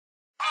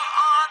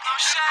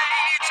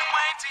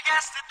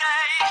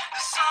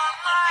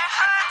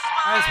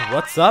Guys,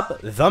 what's up?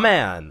 The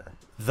man,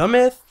 the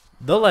myth,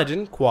 the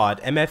legend,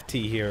 Quadmft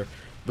here,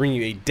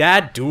 bringing you a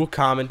dad dual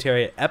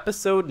commentary,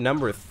 episode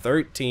number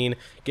 13.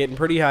 Getting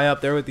pretty high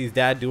up there with these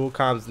dad dual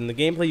comms, and the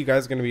gameplay you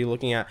guys are going to be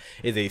looking at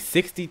is a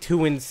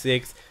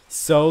 62-6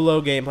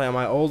 solo gameplay on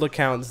my old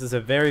account. This is a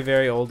very,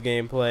 very old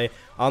gameplay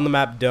on the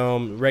map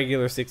Dome,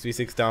 regular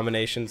 6v6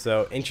 domination.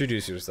 So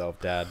introduce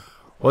yourself, Dad.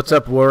 What's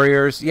up,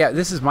 Warriors? Yeah,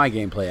 this is my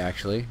gameplay,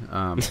 actually.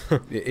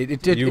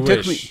 It took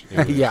me.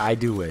 Yeah, I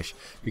do wish,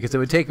 because it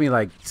would take me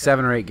like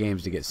 7 or 8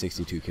 games to get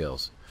 62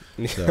 kills.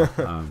 So,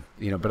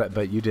 you know,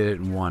 but you did it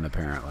in one,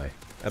 apparently.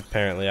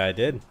 Apparently, I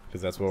did,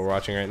 because that's what we're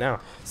watching right now.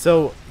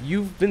 So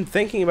you've been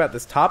thinking about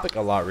this topic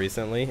a lot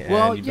recently,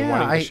 and you've been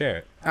wanting to share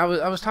it. I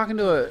was talking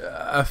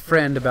to a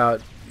friend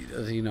about,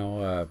 you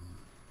know,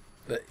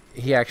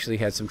 he actually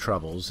had some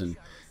troubles, and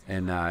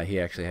he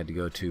actually had to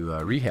go to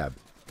rehab.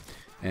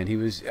 And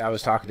I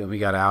was talking to him. He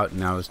got out,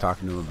 and I was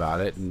talking to him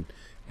about it,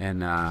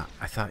 and I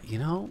thought, you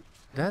know,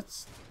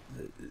 that's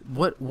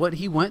what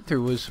he went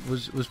through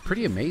was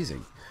pretty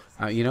amazing,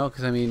 you know,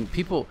 because I mean,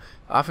 people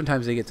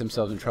oftentimes they get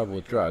themselves in trouble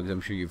with drugs. I'm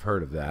sure you've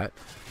heard of that,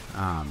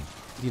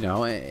 you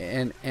know,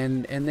 and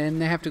then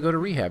they have to go to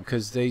rehab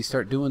because they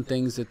start doing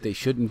things that they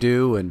shouldn't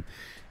do, and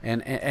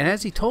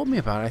as he told me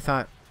about it, I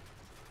thought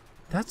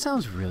that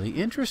sounds really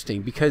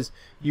interesting, because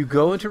you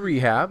go into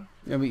rehab.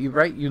 I mean,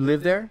 you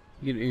live there.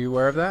 You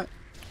aware of that?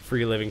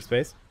 Free living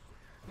space.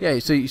 Yeah,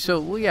 so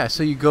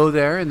you go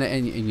there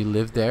and you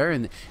live there,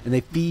 and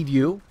they feed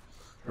you,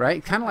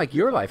 right? Kind of like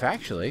your life,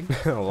 actually.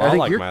 A lot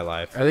like my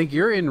life. I think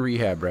you're in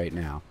rehab right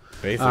now.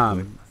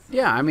 Basically.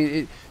 Yeah, I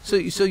mean, so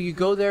you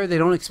go there. They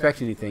don't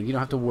expect anything. You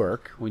don't have to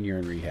work when you're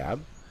in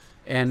rehab,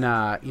 and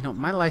you know,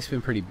 my life's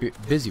been pretty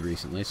busy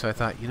recently. So I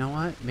thought, you know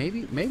what,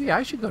 maybe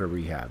I should go to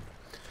rehab.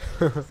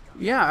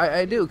 Yeah,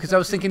 I do, because I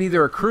was thinking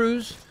either a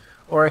cruise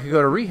or I could go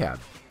to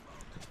rehab.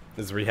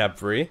 Is rehab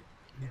free?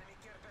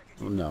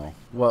 No.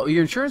 Well,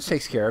 your insurance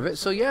takes care of it,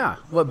 so yeah.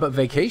 But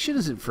vacation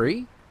isn't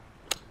free.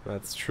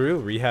 That's true.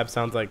 Rehab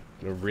sounds like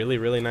a really,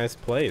 really nice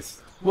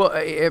place. Well,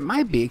 it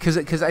might be,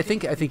 because I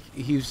think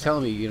he was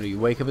telling me, you know, you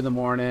wake up in the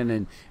morning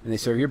and they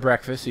serve you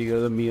breakfast, so you go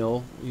to the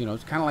meal. You know,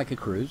 it's kind of like a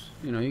cruise.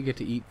 You know, you get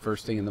to eat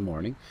first thing in the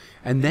morning,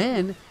 and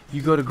then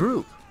you go to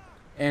group.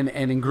 And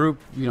in group,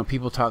 you know,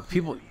 people tell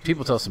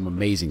some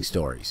amazing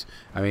stories.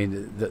 I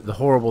mean, the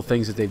horrible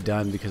things that they've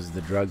done because of the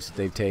drugs that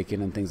they've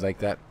taken and things like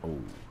that. Oh,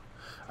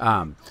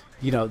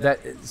 you know, that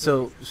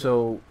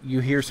so you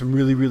hear some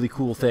really, really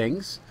cool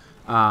things.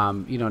 You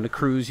know, on a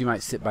cruise you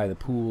might sit by the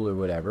pool or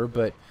whatever,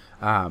 but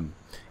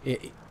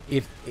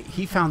if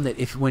he found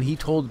that when he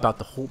told about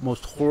the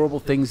most horrible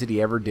things that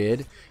he ever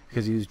did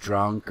because he was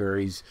drunk or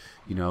he's,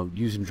 you know,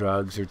 using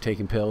drugs or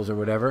taking pills or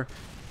whatever,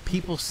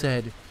 people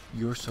said,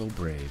 "You're so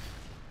brave.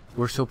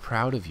 We're so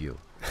proud of you."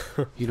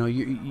 You know,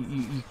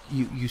 you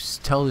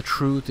tell the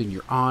truth and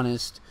you're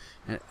honest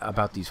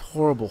about these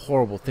horrible,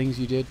 horrible things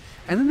you did.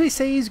 And then they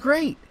say he's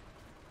great.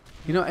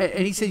 You know,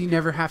 and he said you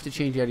never have to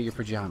change out of your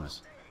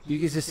pajamas. You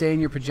get to stay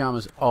in your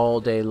pajamas all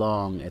day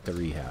long at the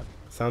rehab.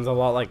 Sounds a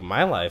lot like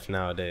my life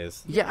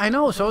nowadays. Yeah, I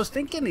know. So I was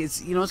thinking,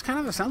 it's, you know, it's kind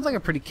of, it sounds like a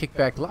pretty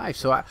kickback life.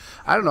 So I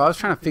don't know. I was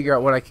trying to figure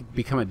out what I could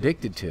become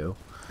addicted to,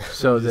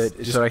 so that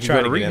I could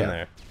go to rehab. Get in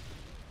there.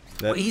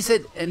 Well, he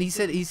said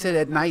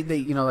at night they,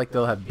 you know, like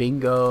they'll have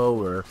bingo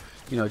or,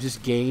 you know,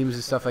 just games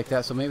and stuff like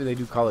that. So maybe they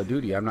do Call of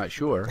Duty. I'm not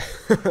sure.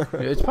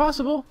 It's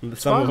possible.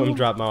 Some of them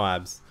drop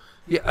Moabs.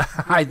 Yeah,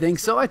 I think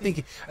so. I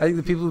think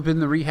the people who've been in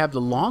the rehab the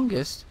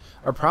longest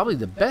are probably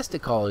the best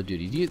at Call of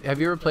Duty.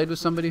 Have you ever played with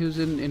somebody who's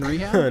in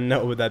rehab?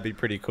 No, would that be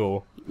pretty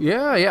cool?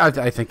 Yeah.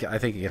 I think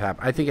it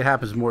happens. I think it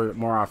happens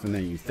more often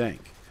than you think.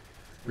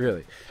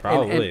 Really,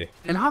 probably.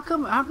 And how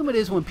come it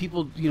is when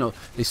people, you know,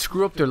 they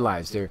screw up their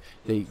lives,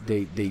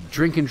 they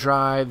drink and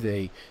drive,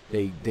 they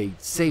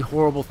say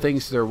horrible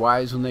things to their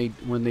wives when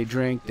they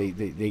drink,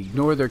 they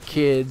ignore their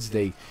kids,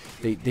 they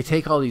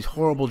take all these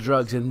horrible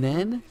drugs, and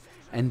then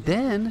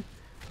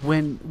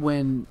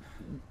when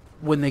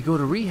they go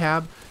to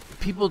rehab,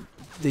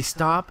 they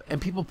stop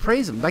and people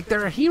praise them like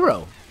they're a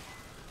hero.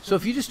 So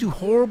if you just do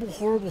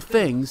horrible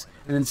things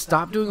and then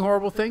stop doing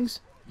horrible things,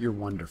 you're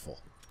wonderful.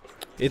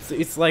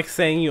 It's like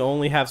saying you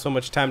only have so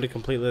much time to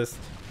complete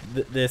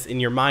this in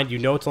your mind. You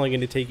know it's only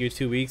going to take you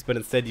 2 weeks, but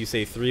instead you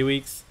say 3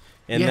 weeks,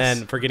 and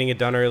then for getting it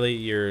done early,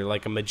 you're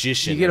like a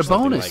magician. You get a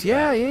bonus. Like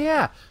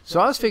yeah. So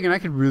I was figuring I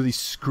could really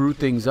screw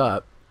things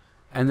up,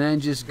 and then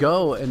just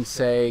go and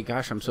say,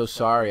 "Gosh, I'm so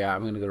sorry.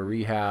 I'm going to go to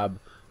rehab.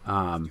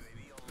 I'm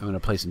going to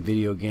play some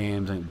video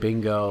games, and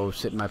bingo,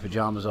 sit in my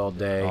pajamas all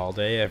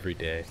day, every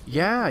day."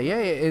 Yeah.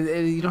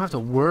 And you don't have to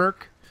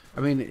work.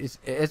 I mean,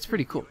 it's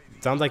pretty cool.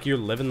 Sounds like you're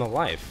living the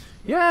life.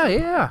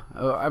 Yeah.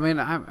 I mean,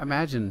 I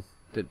imagine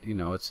that, you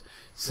know,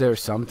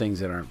 there's some things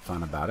that aren't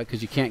fun about it,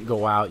 because you can't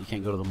go out, you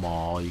can't go to the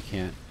mall, you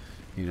can't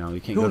go to a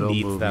movie. Who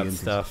needs that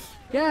stuff?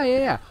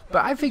 Yeah.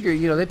 But I figure,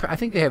 you know, I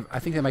think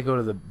they might go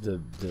to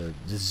the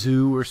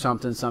zoo or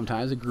something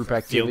sometimes, a group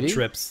activity.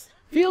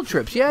 Field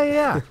trips.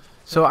 Yeah.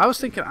 So I was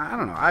thinking, I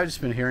don't know. I've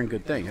just been hearing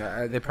good things.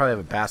 They probably have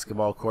a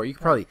basketball court. You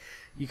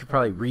could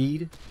probably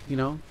read. You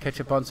know, catch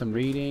up on some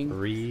reading.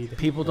 Read.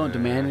 People don't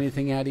demand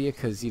anything out of you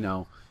because you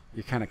know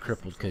you're kind of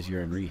crippled because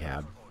you're in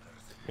rehab.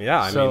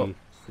 Yeah, I mean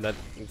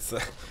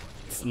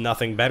it's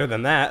nothing better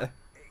than that.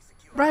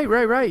 Right.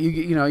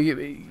 You know,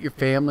 your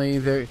family,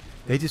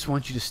 they just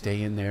want you to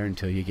stay in there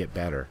until you get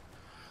better.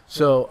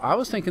 So I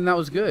was thinking that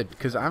was good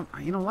because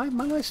you know,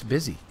 my life's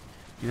busy.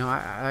 You know,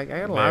 I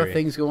got a lot of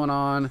things going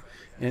on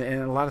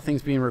and a lot of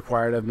things being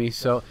required of me.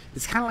 So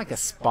it's kind of like a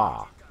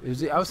spa.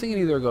 I was thinking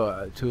either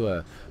go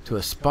to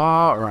a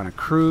spa or on a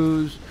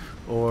cruise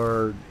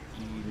or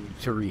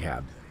to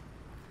rehab.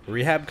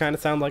 Rehab kind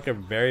of sounds like a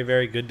very,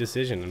 very good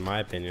decision, in my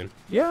opinion.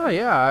 Yeah.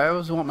 I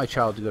always want my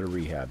child to go to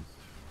rehab.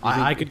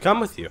 I could come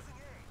with you.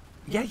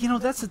 Yeah, you know,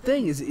 that's the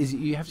thing is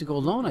you have to go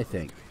alone, I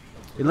think.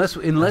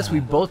 Unless we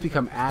both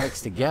become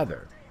addicts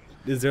together.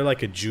 Is there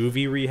like a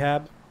juvie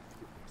rehab?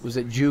 Was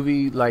it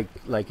juvie like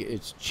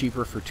it's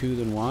cheaper for 2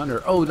 than 1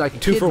 or like a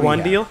 2 for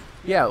 1 deal?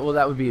 Yeah, well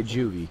that would be a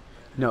juvie.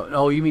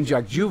 No, you mean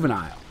like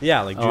juvenile?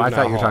 Yeah, like juvenile. I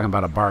thought you were talking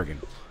about a bargain.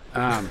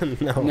 No.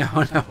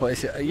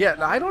 Yeah,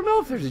 I don't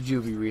know if there's a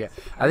juvie rehab.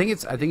 I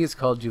think it's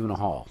called juvenile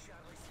hall.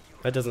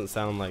 That doesn't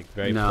sound like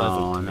very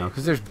pleasant to me. No,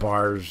 because there's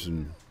bars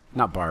and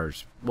not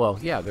bars. Well,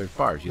 yeah, there's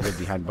bars. You live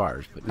behind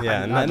bars, but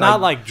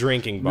not like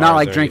drinking bars. Not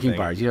like drinking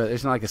anything. bars. You know,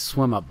 there's not like a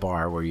swim-up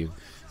bar where you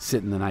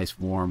sit in the nice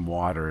warm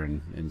water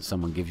and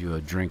someone gives you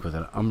a drink with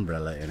an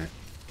umbrella in it.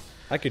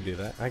 I could do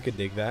that. I could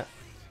dig that.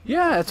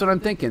 Yeah, that's what I'm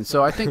thinking.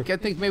 So I think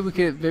maybe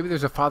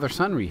there's a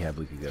father-son rehab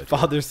we could go to.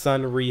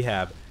 Father-son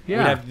rehab. Yeah.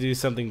 We'd have to do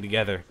something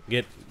together.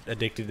 Get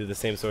addicted to the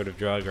same sort of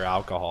drug or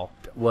alcohol.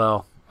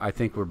 Well, I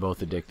think we're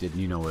both addicted,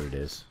 and you know what it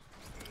is.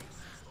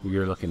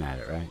 You're looking at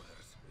it, right?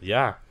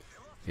 Yeah.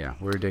 Yeah,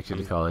 we're addicted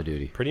to Call of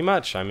Duty. Pretty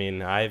much. I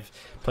mean, I've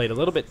played a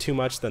little bit too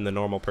much than the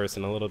normal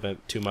person, a little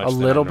bit too much a than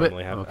little I bit?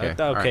 normally have. Okay,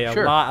 Okay, right,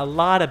 sure. a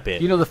lot of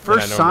bit. You know, the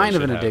first than I normally sign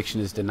of an should have. addiction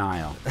is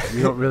denial.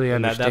 You don't really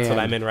understand. That's what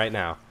I'm in right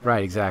now.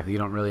 Right, exactly. You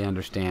don't really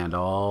understand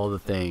all the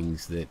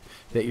things that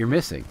you're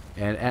missing.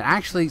 And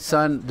actually,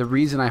 son, the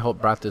reason I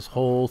brought this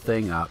whole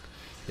thing up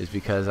is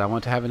because I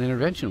want to have an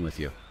intervention with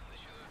you.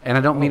 And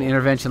I don't mean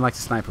intervention like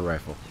the sniper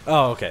rifle.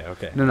 Oh,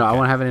 okay. No, I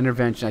want to have an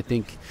intervention. I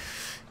think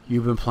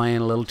you've been playing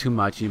a little too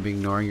much. You've been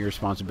ignoring your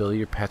responsibility.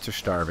 Your pets are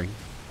starving.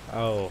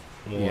 Oh,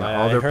 well, Yeah, I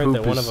all their heard poop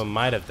that one is- of them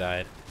might have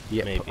died.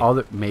 Yeah, Maybe.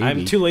 maybe.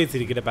 I'm too lazy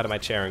to get up out of my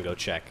chair and go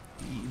check.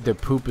 Their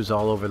poop is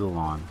all over the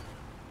lawn.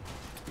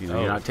 You know,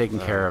 you're not taking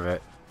care of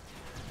it.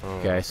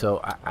 Okay,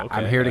 so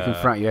I'm here to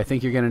confront you. I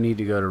think you're going to need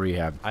to go to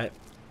rehab.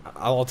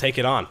 I'll take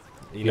it on.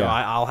 You know,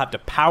 I'll have to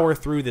power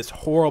through this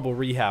horrible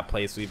rehab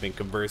place we've been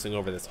conversing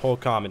over this whole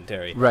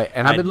commentary. Right,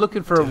 and I've been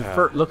looking for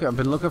I've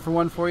been looking for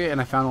one for you,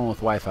 and I found one with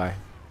Wi-Fi.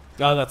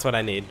 Oh, that's what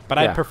I need. But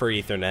Yeah. I prefer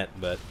Ethernet.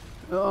 But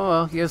Oh,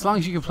 well, yeah, as long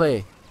as you can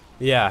play.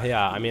 yeah.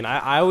 I mean,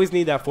 I always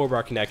need that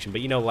 4-bar connection.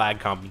 But you know, lag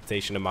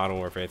compensation in Modern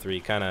Warfare 3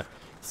 kind of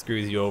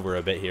screws you over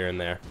a bit here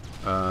and there.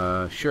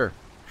 Sure,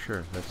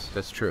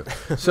 that's true.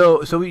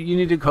 So you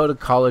need to go to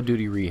Call of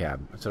Duty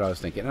Rehab. That's what I was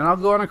thinking, and I'll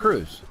go on a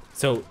cruise.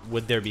 So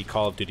would there be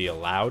Call of Duty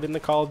allowed in the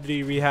Call of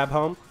Duty Rehab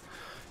home?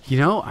 You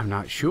know, I'm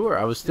not sure.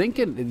 I was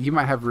thinking you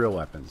might have real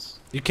weapons.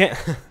 You can't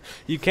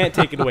you can't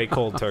take it away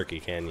cold turkey,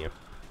 can you?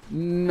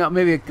 No,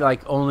 maybe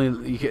like only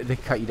they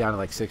cut you down to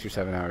like 6 or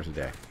 7 hours a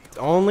day.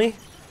 Only?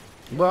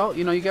 Well,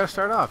 you know, you got to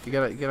start off. You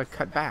got to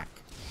cut back.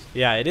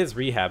 Yeah, it is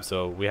rehab,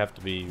 so we have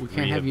to be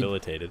can't have you-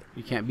 rehabilitated.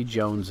 You can't be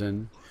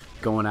jonesing,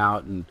 going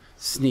out and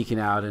sneaking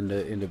out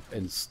into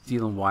and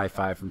stealing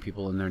Wi-Fi from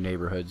people in their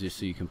neighborhoods just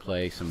so you can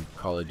play some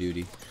Call of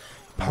Duty.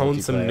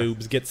 Pwn some multiplayer.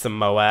 noobs, get some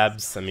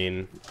Moabs. I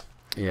mean,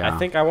 Yeah. I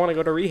think I want to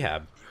go to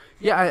rehab.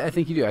 Yeah, I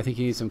think you do. I think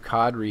you need some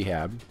COD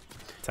rehab.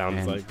 Sounds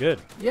And- like good.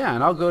 Yeah,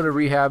 and I'll go to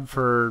rehab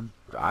for,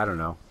 I don't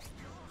know,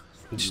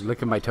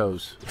 licking my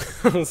toes.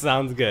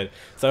 Sounds good.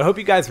 So I hope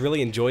you guys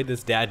really enjoyed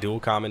this Dad Duel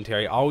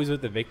commentary. Always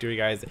with the victory,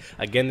 guys.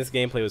 Again, this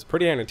gameplay was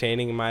pretty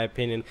entertaining in my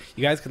opinion.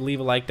 You guys could leave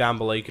a like down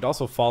below. You could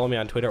also follow me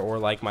on Twitter or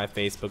like my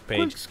Facebook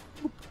page.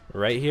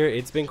 Right here,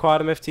 it's been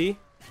Quadmft.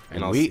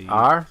 And I'll see we you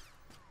are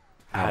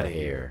out of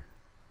here.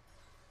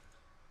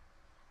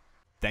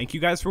 Thank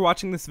you guys for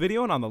watching this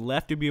video, and on the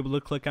left you'll be able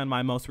to click on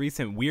my most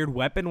recent Weird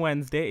Weapon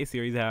Wednesday, a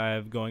series that I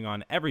have going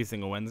on every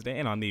single Wednesday,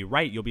 and on the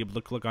right you'll be able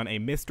to click on a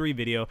mystery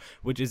video,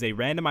 which is a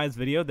randomized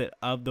video that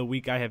of the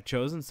week I have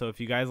chosen. So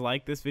if you guys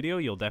like this video,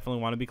 you'll definitely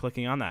want to be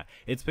clicking on that.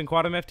 It's been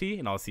Quadmft,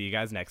 and I'll see you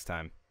guys next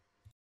time.